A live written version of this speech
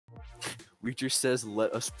Weger says,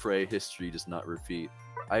 "Let us pray history does not repeat."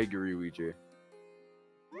 I agree, Weger.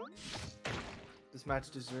 This match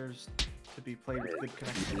deserves to be played with good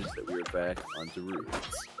connection. That we are back onto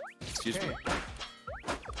roots. Excuse Okay. me.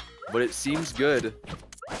 But it seems good.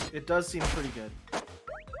 It does seem pretty good.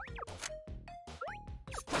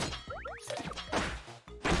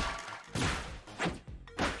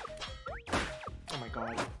 Oh my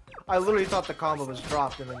god. I literally thought the combo was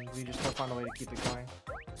dropped and then we just found a way to keep it going.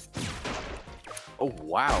 Oh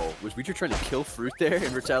wow, was Weger trying to kill Fruit there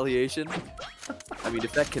in retaliation? I mean,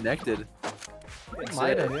 if that connected, It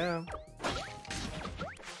might have, yeah.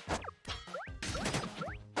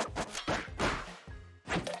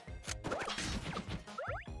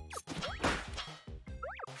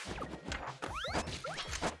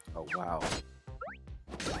 Oh wow.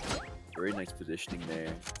 Very nice positioning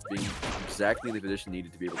there. Being exactly in the position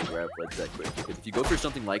needed to be able to grab ledge that quick. Because if you go for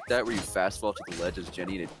something like that where you fast fall to the ledge as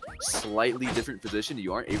Jenny in a slightly different position,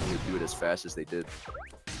 you aren't able to do it as fast as they did.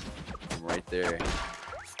 From right there.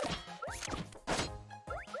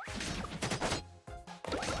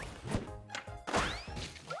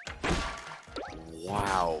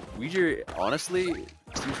 Wow. Weger, honestly,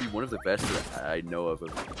 seems to be one of the best that I know of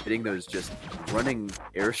hitting those just running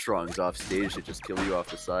air strongs off stage that just kill you off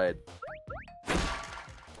the side.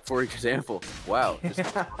 For example, wow.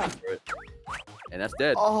 And that's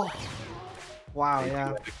dead. Oh! Wow,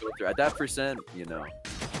 yeah. At that percent, you know.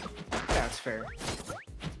 Yeah, that's fair.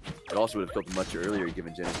 It also would have killed him much earlier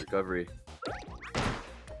given Jenny's recovery.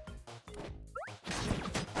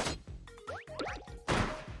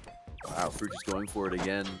 Wow, Fruit is going for it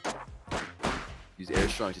again. These air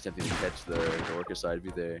strongs attempting to catch the Orca side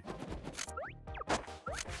B there.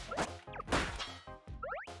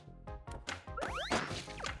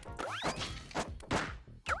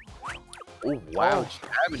 Oh wow,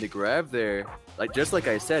 having to grab there. Like just like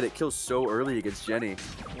I said, it kills so early against Jenny.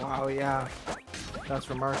 Wow, yeah. That's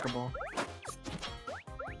remarkable.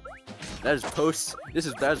 That is post.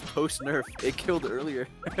 That is post nerf. It killed earlier.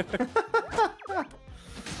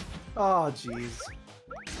 Oh jeez.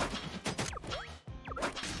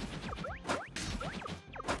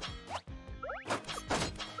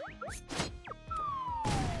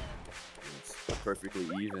 It's perfectly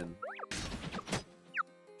even.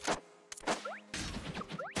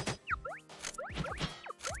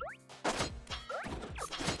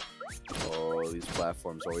 Oh, these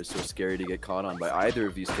platforms are always so scary to get caught on by either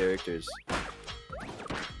of these characters.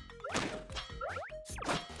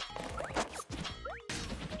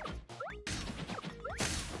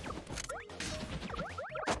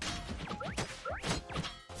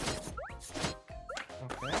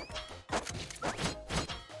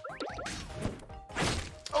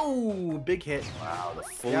 Oh, big hit. Wow, the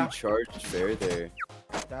fully charged fair there.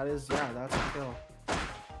 That is, yeah, that's a kill.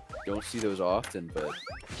 Don't see those often, but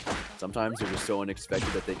sometimes they're just so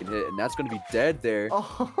unexpected that they can hit, and that's going to be dead there.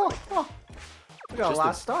 Oh, we got a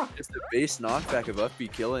last stock. It's the base knockback of up B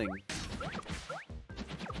killing.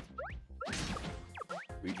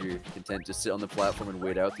 Weger content to sit on the platform and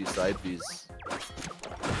wait out these side Bs.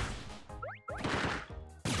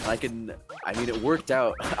 I mean, it worked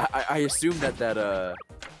out. I assume that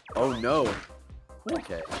oh no.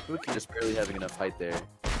 Okay, just barely having enough height there.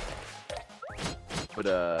 But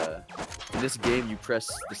in this game, you press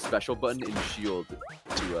the special button in shield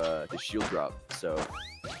to shield drop. So,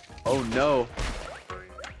 oh no.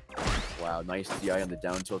 Wow, nice DI on the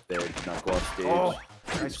down tilt there. Did not go off stage. Oh,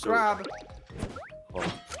 nice grab.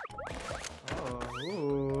 Oh. Oh,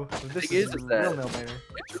 ooh. This thing is that real nail-biter.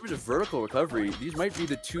 in terms of vertical recovery, these might be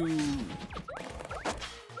the two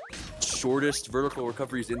shortest vertical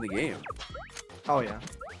recoveries in the game. Oh yeah.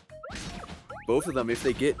 Both of them, if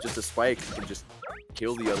they get just a spike, can just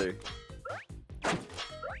kill the other.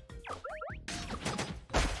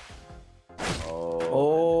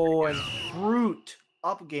 Oh, and Fruit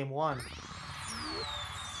up game 1.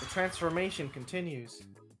 The transformation continues.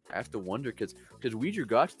 I have to wonder because Weger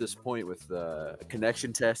got to this point with a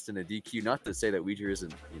connection test and a DQ. Not to say that Weger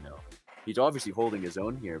isn't, you know, he's obviously holding his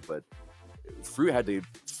own here, but Fruit had to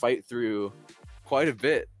fight through quite a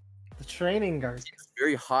bit. The training guard. It's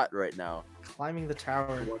very hot right now. Climbing the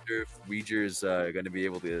tower. I wonder if Weger's going to be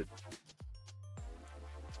able to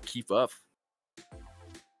keep up.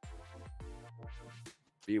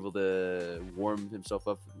 Be able to warm himself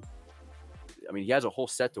up. I mean, he has a whole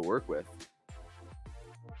set to work with.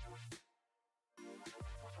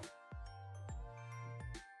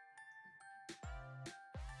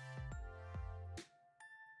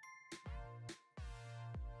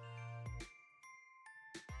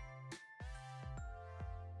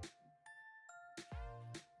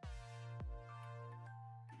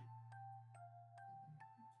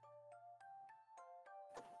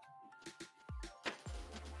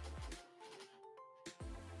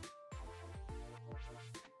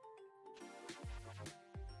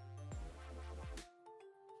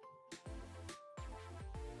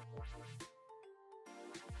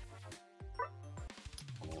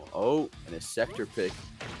 Oh, and a sector pick.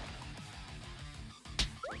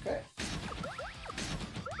 Okay.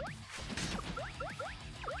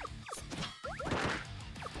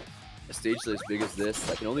 A stage as big as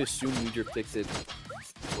this, I can only assume Weger picked it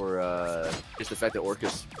for just the fact that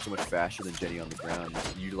Orka's so much faster than Jenny on the ground,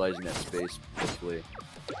 utilizing that space hopefully.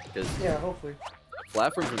 Because yeah, hopefully.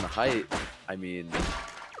 Platforms and the height, I mean,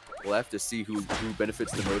 we'll have to see who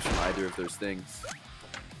benefits the most from either of those things.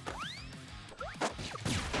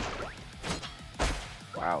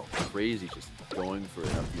 Wow, crazy just going for an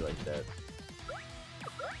uppy like that.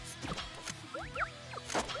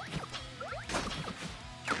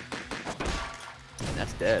 And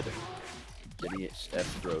that's dead. Getting it F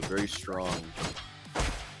throw, very strong.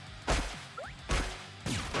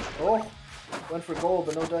 Oh, went for gold,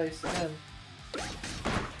 but no dice again.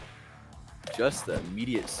 Just the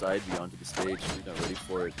immediate side B onto the stage. We're not ready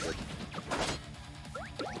for it, but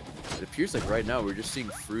it appears like right now we're just seeing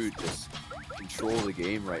Fruit just control the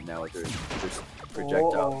game right now with their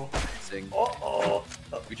projectile.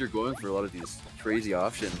 Weger going for a lot of these crazy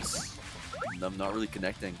options. And I'm not really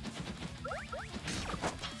connecting.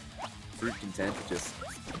 Fruit content to just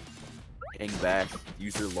hang back,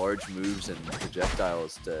 use their large moves and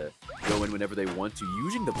projectiles to go in whenever they want to,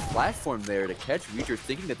 using the platform there to catch Weger,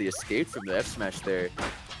 thinking that they escaped from the F smash there.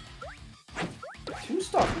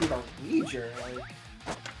 2-stock lead on Weger, like...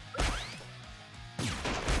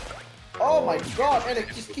 Oh my god, and it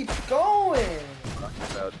just keeps going!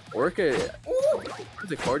 About Orka, one of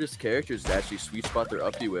the hardest characters to actually sweet spot their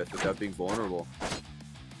up B with without being vulnerable.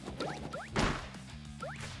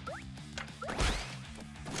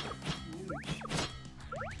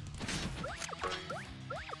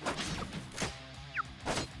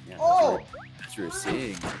 Yeah, Oh! That's what you're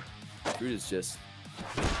seeing. Fruit is just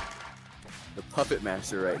the puppet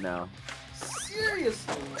master right now.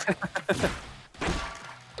 Seriously? There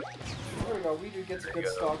we go, Weger gets a good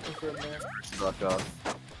stock confirmed there. Stock off.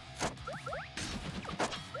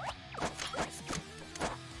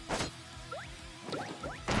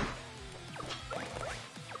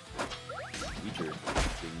 Weger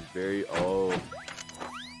being very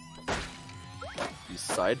these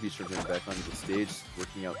side beats from him back onto the stage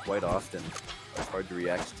working out quite often. It's hard to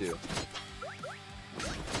react to.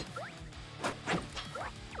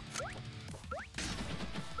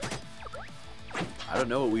 I don't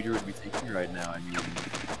know what Weger would be thinking right now. I mean,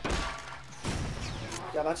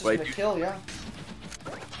 yeah, that's just gonna kill, yeah.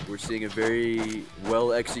 We're seeing a very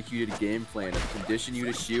well executed game plan of condition you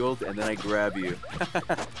to shield and then I grab you.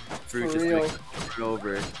 Fruit just doing over and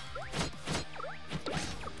over.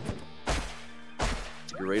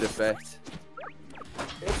 Great effect.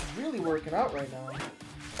 It's really working out right now.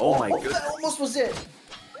 Oh my goodness. That almost was it!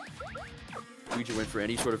 Weger went for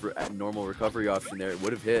any sort of normal recovery option there. It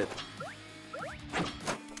would have hit.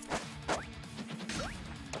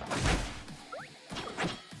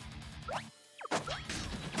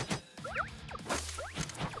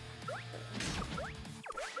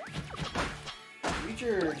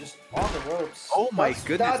 Weger just on the ropes. Oh my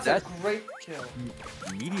goodness. That's a great kill.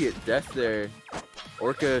 Immediate death there.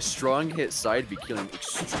 Orka strong hit side B killing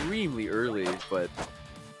extremely early, but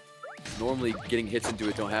normally getting hits into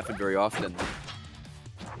it don't happen very often.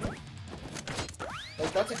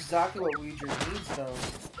 Like, that's exactly what Weger needs, though.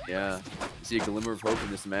 Yeah. See a glimmer of hope in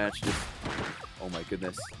this match. Just, oh my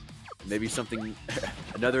goodness. Maybe something,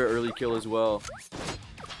 another early kill as well.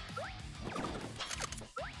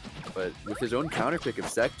 But with his own counter pick of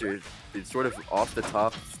Sector, it's sort of off the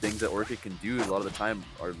top things that Orka can do a lot of the time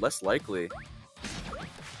are less likely.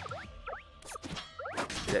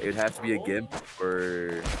 Yeah, it'd have to be a Gimp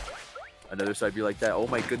or another side be like that. Oh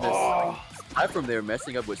my goodness. Aside from there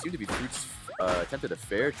messing up what seemed to be Fruit's attempted a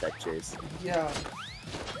fair tech chase. Yeah.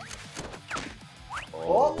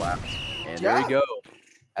 Oh, wow. And there you go.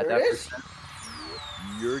 At There that it is. percent,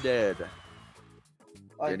 you're dead.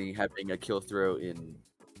 Jenny having a kill throw in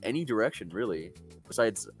any direction, really.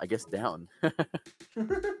 Besides, I guess, down.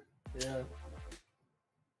 Yeah.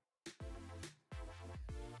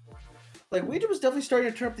 Like, Weger was definitely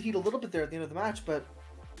starting to turn up the heat a little bit there at the end of the match, but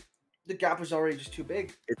the gap was already just too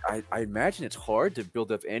big. I imagine it's hard to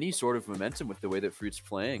build up any sort of momentum with the way that Fruit's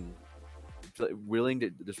playing. Willing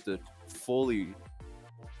to just to fully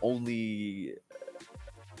only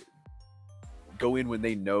go in when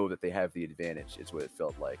they know that they have the advantage is what it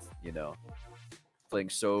felt like, you know. Playing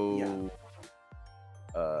so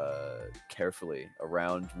carefully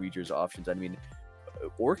around Weger's options. I mean,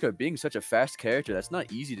 Orka being such a fast character, that's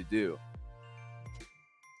not easy to do.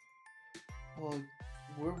 Well,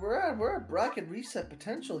 We're at bracket reset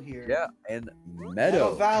potential here. Yeah, and Meadow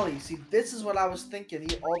Meadow. Valley. See, this is what I was thinking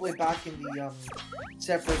all the way back in the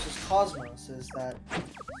Set versus Cosmos. Is that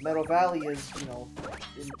Meadow Valley is, you know,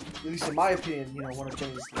 at least in my opinion, you know, one of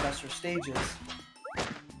Jenny's lesser stages.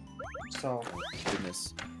 So.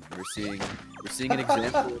 Goodness, we're seeing an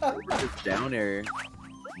example of this down air.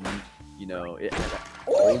 You know,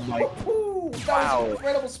 oh my! That was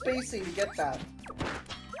incredible spacing to get that.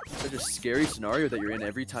 Such a scary scenario that you're in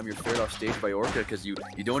every time you're fared off stage by Orka, because you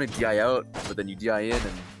don't want to DI out, but then you DI in,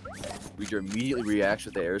 and Weger immediately reacts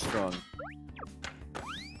with the air strong.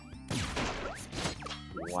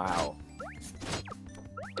 Wow.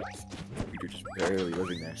 Weger just barely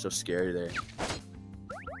living there, so scary there. Just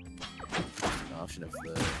an option of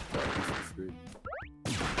the fruit.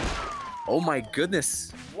 Oh my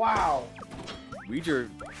goodness! Wow. Weger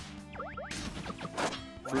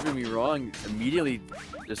proving me wrong immediately.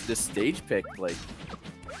 Just this stage pick, like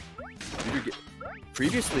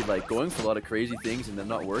previously, like going for a lot of crazy things and them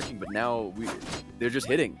not working, but now they're just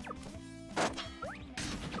hitting.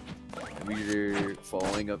 We're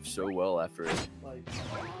following up so well after it. Like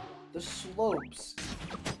the slopes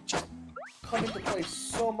come into play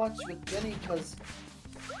so much with Jenny, because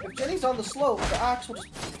if Jenny's on the slope, the axe will just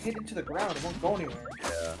hit into the ground. It won't go anywhere.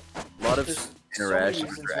 Yeah, a lot of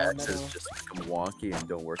interactions so with axes just become wonky and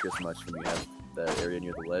don't work as much when you have that area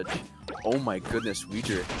near the ledge. Oh my goodness,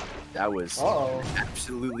 Weger, that was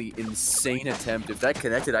absolutely insane attempt. If that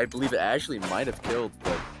connected, I believe it actually might have killed,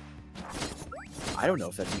 but I don't know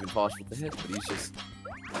if that's even possible to hit, but he's just...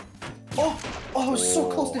 Oh, I was so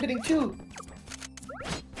close to hitting too.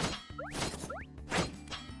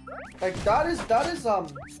 Like that SD is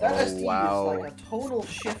like a total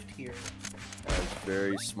shift here. That was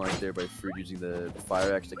very smart there by Fruit, using the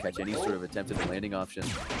fire axe to catch any sort of attempted landing option.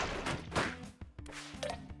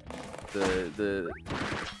 The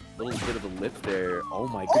little bit of a lip there. Oh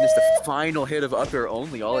my goodness, the final hit of up air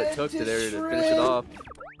only, all it took to finish it off.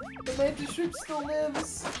 The Mantis Shrimp still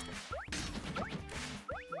lives.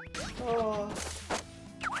 Oh.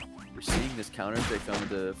 We're seeing this counter pick come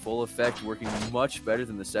into full effect, working much better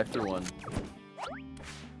than the sector one.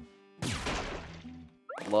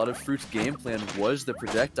 A lot of Fruit's game plan was the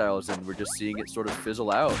projectiles, and we're just seeing it sort of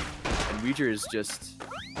fizzle out. And Weger is just,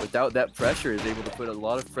 without that pressure, is able to put a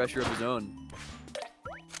lot of pressure of his own.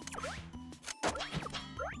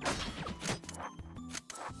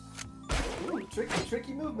 Ooh,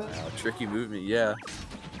 tricky movement. Tricky movement, yeah.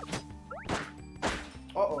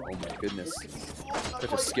 Uh-oh. Oh my goodness.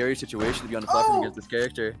 Such a scary situation to be on the platform against this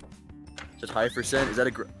character. Such high percent. Is that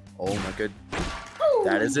a oh my good.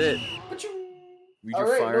 That is it.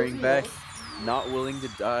 Weger firing back, not willing to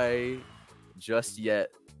die just yet.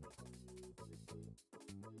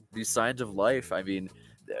 These signs of life, I mean,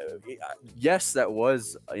 yes, that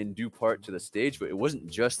was in due part to the stage, but it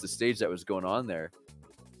wasn't just the stage that was going on there.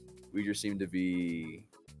 Weger seemed to be,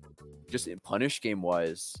 just in punish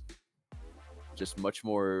game-wise, just much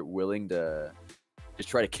more willing to just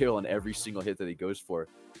try to kill on every single hit that he goes for.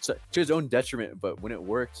 So, to his own detriment, but when it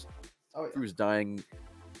worked, he was dying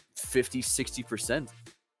 50–60%.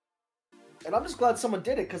 And I'm just glad someone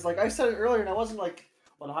did it, because like I said it earlier and I wasn't like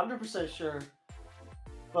 100% sure,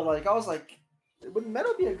 but like I was like, would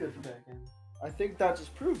Meadow be a good pick? And I think that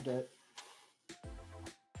just proved it.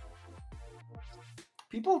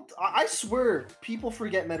 People, I swear, people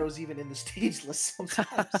forget Meadow's even in the stage list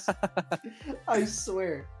sometimes. I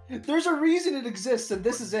swear. There's a reason it exists, and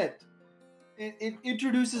this is it. It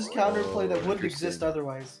introduces counterplay that wouldn't exist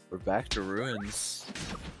otherwise. We're back to ruins.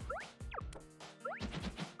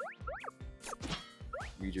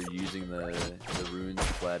 Weger using the ruins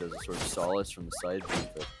flat as a sort of solace from the side view,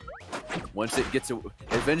 but once it gets, it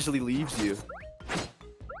eventually leaves you,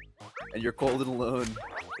 and you're cold and alone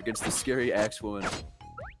against the scary axe woman.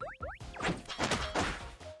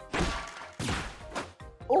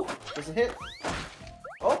 Oh, doesn't hit.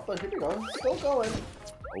 Oh, but here we go. Still going.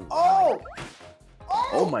 Oh!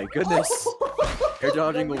 Oh my goodness! Air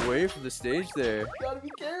dodging away from the stage there. Gotta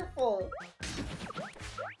be careful.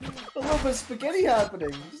 A little bit of spaghetti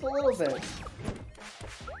happening. Just a little bit.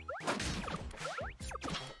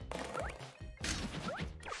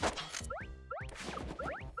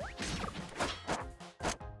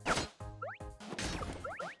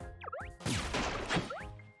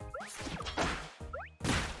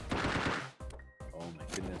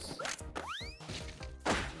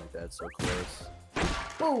 That's so close.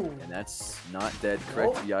 Boom! And that's not dead.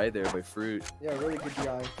 Correct DI there by Fruit. Yeah, really good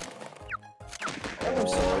DI.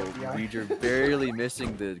 Oh, Weger barely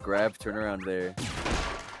missing the grab turnaround there.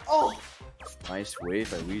 Oh! Nice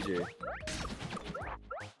wave by Weger.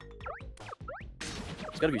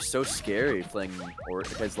 gotta be so scary playing Orka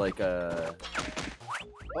because like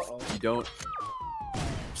you don't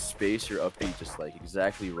space your up B just like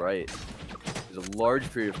exactly right. There's a large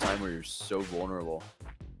period of time where you're so vulnerable.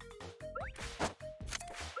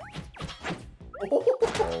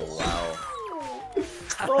 Oh wow.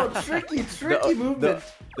 Oh, tricky movement.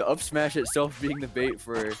 The up smash itself being the bait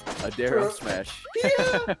for a dare up smash.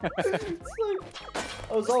 Yeah! It's like,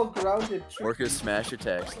 I was all grounded. Orka's smash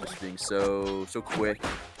attacks just being so quick.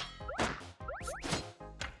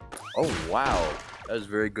 Oh wow. That was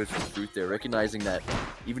very good from Fruit there, recognizing that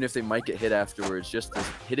even if they might get hit afterwards, just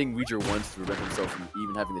hitting Weger once to prevent himself from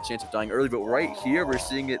even having the chance of dying early. But right here, we're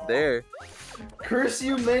seeing it there. Curse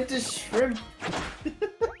you, Mantis Shrimp!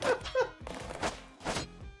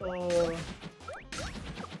 Oh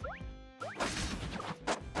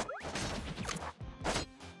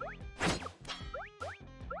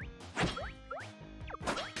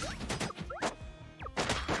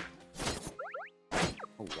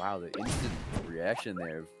wow, the instant reaction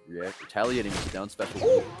there, retaliating with the down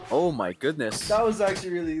special. Oh my goodness. That was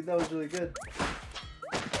really good.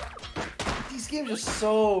 These games are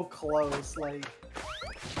so close, like.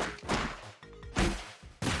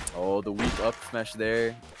 Oh, the weak up smash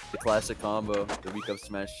there, the classic combo, the weak up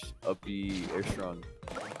smash, up B air strong.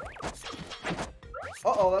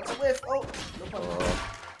 Uh-oh, that's a whiff. Oh, no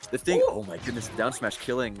the thing, oh my goodness, the down smash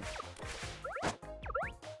killing.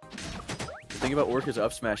 The thing about Orka's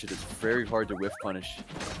up smash is it's very hard to whiff punish.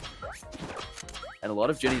 And a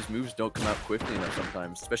lot of Jenny's moves don't come out quickly enough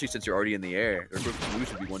sometimes, especially since you're already in the air. Her quickest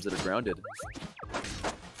moves would be ones that are grounded.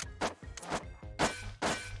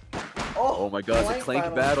 Oh my god, it's a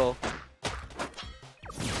clank battle.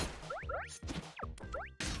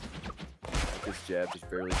 This jab just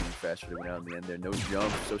barely being faster than went out in the end there. No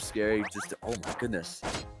jump, so scary. Just, oh my goodness.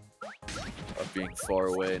 Of being far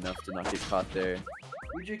away enough to not get caught there.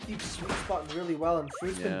 Weger keeps sweet spotting really well, and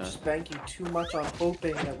Fruit's been just banking too much on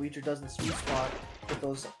hoping that Weger doesn't sweet spot with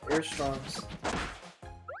those air strongs.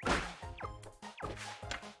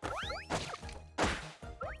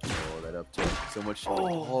 Oh, that up tilt. So much.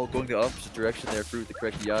 Oh, going the opposite direction there. Fruit, the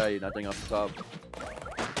correct DI, not dying off the top.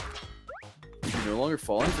 You're no longer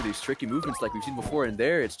falling for these tricky movements like we've seen before, and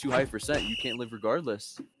there it's too high percent. You can't live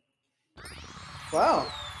regardless. Wow,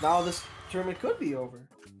 now this tournament could be over.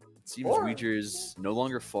 It seems Weger is no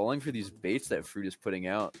longer falling for these baits that Fruit is putting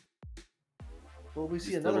out. Will we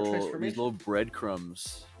see another transformation? These little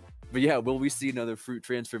breadcrumbs. But yeah, will we see another Fruit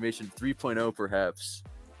transformation 3.0 perhaps?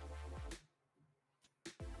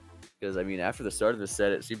 Because, I mean, after the start of the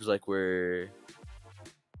set, it seems like we're...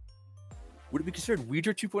 Would it be considered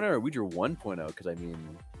Weger 2.0 or Weger 1.0? Because, I mean,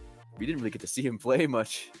 we didn't really get to see him play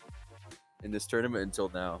much in this tournament until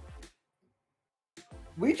now.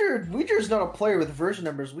 Weger's not a player with version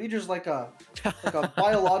numbers. Weger's like a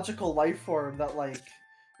biological life form that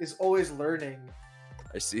is always learning.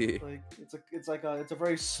 I see. Like it's a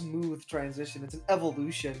very smooth transition. It's an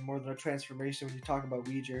evolution more than a transformation when you talk about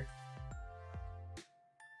Weger.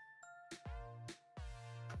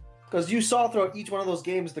 Because you saw throughout each one of those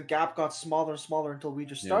games, the gap got smaller and smaller until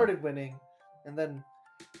Weger started winning, and then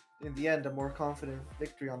in the end, a more confident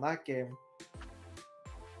victory on that game.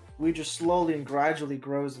 Weger slowly and gradually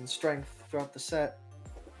grows in strength throughout the set.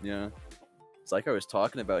 Yeah. It's like I was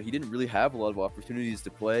talking about, he didn't really have a lot of opportunities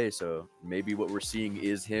to play, so maybe what we're seeing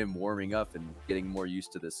is him warming up and getting more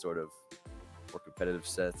used to this sort of more competitive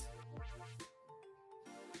set.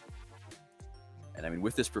 And I mean,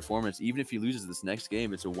 with this performance, even if he loses this next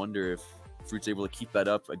game, it's a wonder if Fruit's able to keep that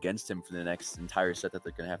up against him for the next entire set that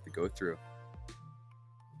they're going to have to go through.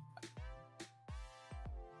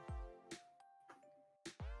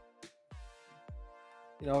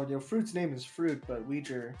 You know, Fruit's name is Fruit, but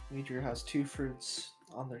Weger has two Fruits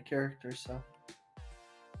on their character, so.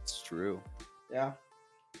 It's true. Yeah.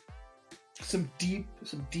 Some deep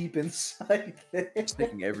insight there. Just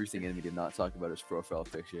thinking everything in me did not talk about his profile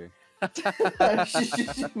picture.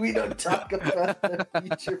 We don't talk about the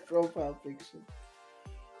Weger profile picture.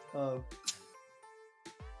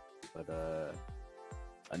 But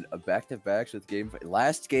a back-to-backs with game.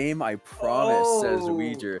 Last game, I promise, says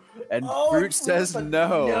Weger, and Fruit says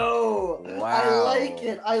no. No. Wow. I like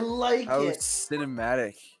it. How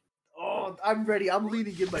cinematic. Oh, I'm ready. I'm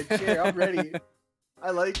leaning in my chair. I'm ready. I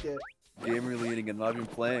like it. Gamer leading and not even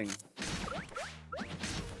playing.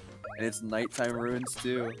 And it's nighttime ruins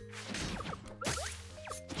too.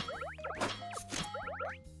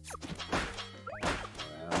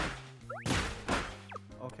 Wow.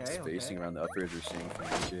 Okay. Spacing around the uppers we're seeing from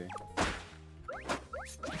Weger.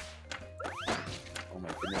 Oh my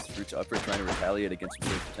goodness, Fruit's upper trying to retaliate against some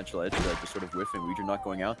sort of potential edge guard, just sort of whiffing. Weger not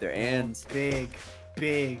going out there, and big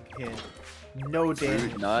big hit. No damage.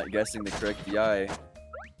 Fruit not guessing the correct DI.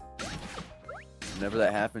 Whenever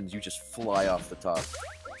that happens, you just fly off the top.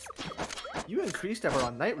 You increased ever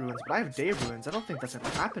on night ruins, but I have day ruins. I don't think that's ever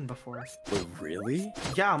happened before. Wait, really?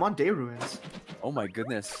 Yeah, I'm on day ruins. Oh my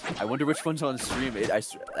goodness. I wonder which one's on stream.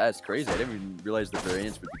 That's crazy. I didn't even realize the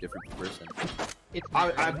variants would be different per person.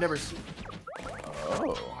 I've never seen.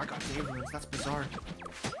 Oh. I got day ruins. That's bizarre.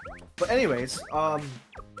 But anyways,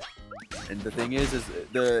 And the thing is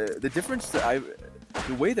the difference that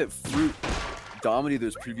the way that Fruit dominated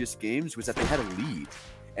those previous games was that they had a lead,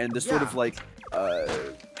 and the sort of like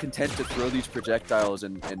content to throw these projectiles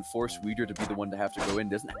and force Weger to be the one to have to go in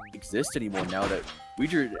doesn't exist anymore now that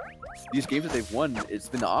Weger, these games that they've won, it's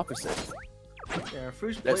been the opposite. Yeah,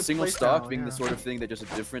 Fruit's that single stock being yeah. the sort of thing that just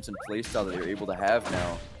a difference in playstyle that you're able to have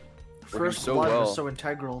now. First so blood well. was so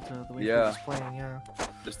integral to the way he was playing, yeah.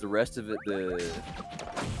 Just the rest of it,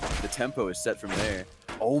 the tempo is set from there.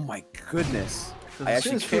 Oh my goodness! I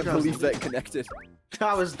actually can't believe that connected.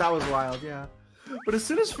 That was wild, yeah. But as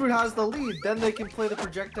soon as Fruit has the lead, then they can play the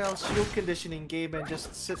projectile shield conditioning game and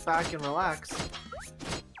just sit back and relax.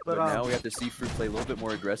 But now we have to see Fruit play a little bit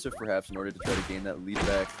more aggressive, perhaps, in order to try to gain that lead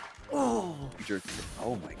back. Oh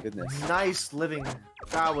my goodness! Nice living.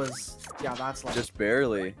 That was, yeah, that's like just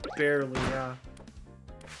barely. Barely, yeah.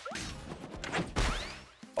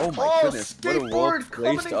 Oh my goodness! What a well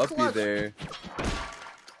placed uppie clutch. there.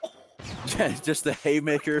 Just the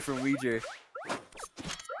haymaker from Weger.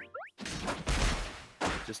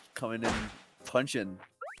 Just coming in, punching.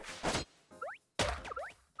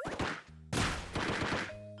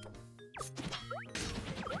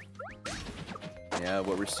 Yeah,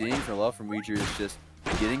 what we're seeing from a lot from Weger is just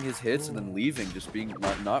getting his hits and then leaving, just being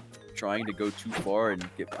not trying to go too far and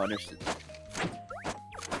get punished.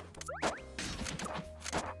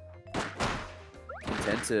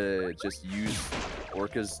 Tend to just use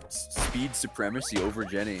Orka's speed supremacy over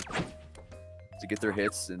Jenny to get their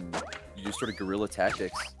hits, and you just sort of guerrilla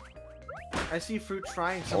tactics. I see Fruit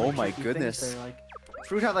trying some oh my goodness there. Like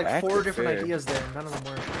Fruit had like 4 different ideas there, none of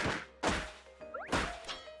them worked.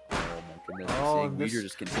 Oh my goodness! Oh, Seeing Weger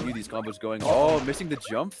just continue these combos going. Oh, missing the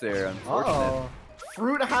jump there. Unfortunate.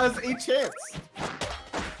 Fruit has a chance.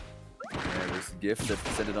 Yeah, this gift that's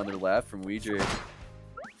descended on their lap from Weger.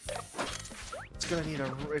 It's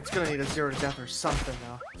gonna need a 0 to death or something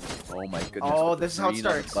now. Oh my goodness! Oh, this is how it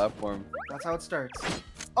starts. Platform. That's how it starts.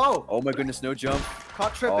 Oh! Oh my goodness! No jump.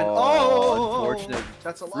 Caught tripping. Oh, unfortunate.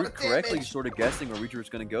 That's a lot Fruit of damage. correctly sort of guessing where Weger was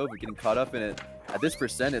going to go, but getting caught up in it. At this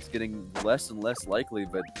percent, it's getting less and less likely.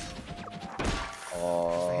 But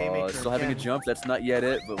still having a jump. That's not yet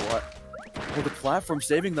it. But what? Oh, the platform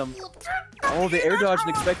saving them. Oh, the air dodge and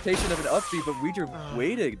expectation of an upbeat, but Weger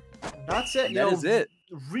waited. That's it. That is it.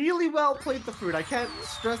 Really well played the Fruit. I can't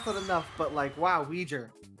stress that enough. But like, wow, Weger.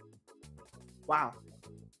 Wow.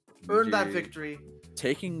 Earned that victory.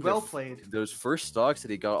 Taking well played. Those first stocks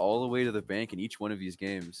that he got all the way to the bank in each one of these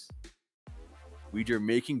games. Weger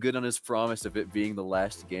making good on his promise of it being the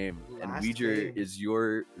last game. And Weger is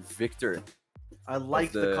your victor. I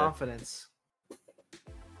like the confidence.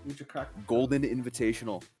 Weger cracked Golden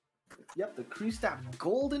Invitational. Yep, the Creastab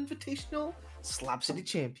Gold Invitational Slap City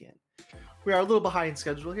Champion. We are a little behind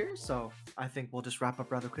schedule here, so I think we'll just wrap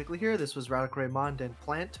up rather quickly here. This was Radical Raymond and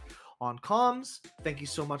Plant on comms. Thank you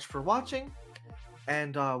so much for watching,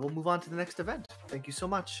 and we'll move on to the next event. Thank you so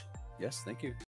much. Yes, thank you.